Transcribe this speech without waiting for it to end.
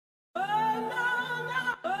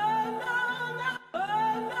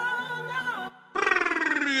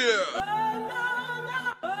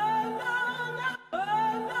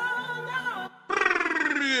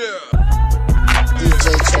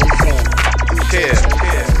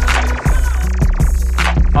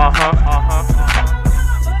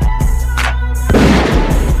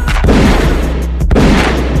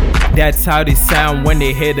That's how they sound when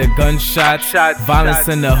they hear the gunshot. Violence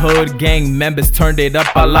in the hood, gang members turned it up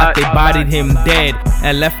a lot. They bodied him dead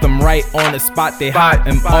and left him right on the spot. They hot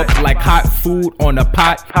him up like hot food on a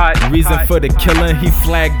pot. Reason for the killing, he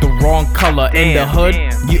flagged the wrong color. In the hood,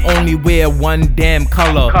 you only wear one damn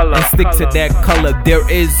color and stick to that color. There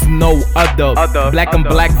is no other. Black and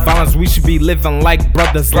black violence, we should be living like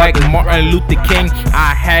brothers, like Martin Luther King.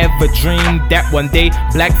 I have a dream that one day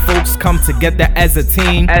black folks come together as a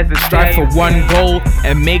team, strive for one goal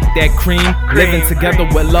and make that cream. Living together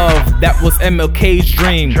with love, that was MLK's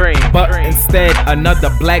dream. But instead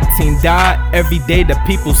another black teen died. Every day the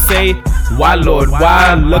people say, why Lord,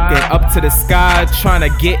 why? Looking up to the sky, trying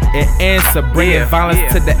to get an answer, bringing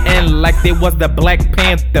violence to the end like they was the Black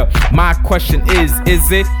Panther. My question is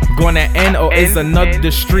it gonna end, or is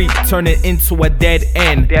another street turning into a dead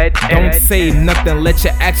end? Don't say nothing, let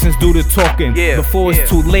your actions do the talking. Before it's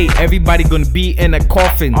too late, everybody gonna be in a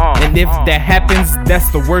coffin. And if that happens,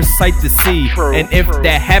 that's the worst sight to see. And if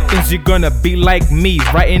that happens, you're gonna be like me,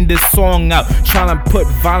 writing this song out, trying to put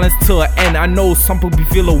violence to an end. I know some people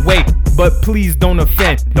feel away, but please don't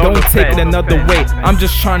offend. Don't take it another way. I'm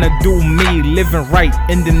just trying to do me, living right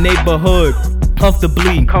in the neighborhood.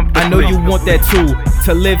 Comfortably. I know you want that too,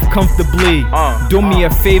 to live comfortably. Do me a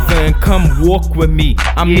favor and come walk with me.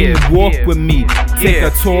 I mean walk with me. Take a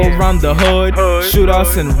tour around the hood,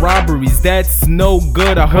 shootouts and robberies, that's no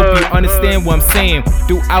good. I hope you understand what I'm saying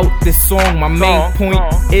throughout this song. My main point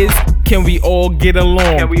is, can we all get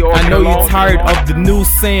along? I know you're tired of the news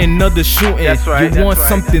saying another shooting. You want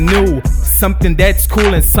something new, something that's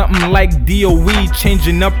cool, and something like DOE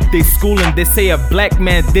changing up their schooling. They say a black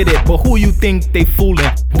man did it, but who you think they fooling?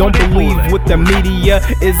 Don't believe what the media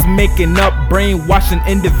is making up, brainwashing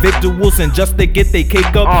individuals and just to get their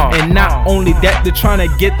cake up. And not only that, they're trying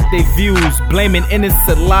to get their views, blaming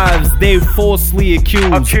innocent lives they falsely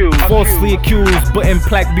accused, but in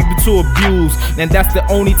black people to abuse. And that's the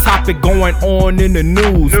only topic going on in the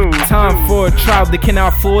news. Time for a trial they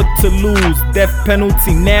cannot afford to lose. Death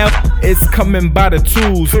penalty now is coming by the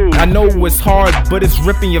tools. I know it's hard, but it's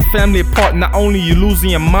ripping your family apart. Not only you losing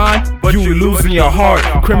your mind, but you losing your heart.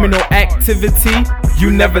 Criminal activity, you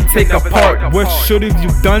never take apart. What should have you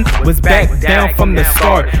done was back down from the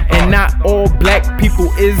start. And not all black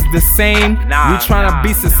people is the same. We trying to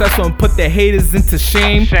be successful and put the haters into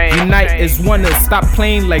shame. Unite as one to stop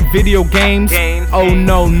playing like video games. Oh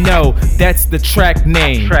no, that's the track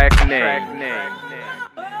name.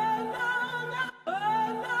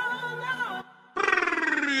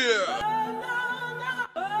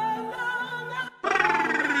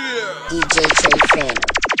 DJ Trey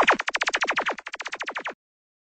Phantom.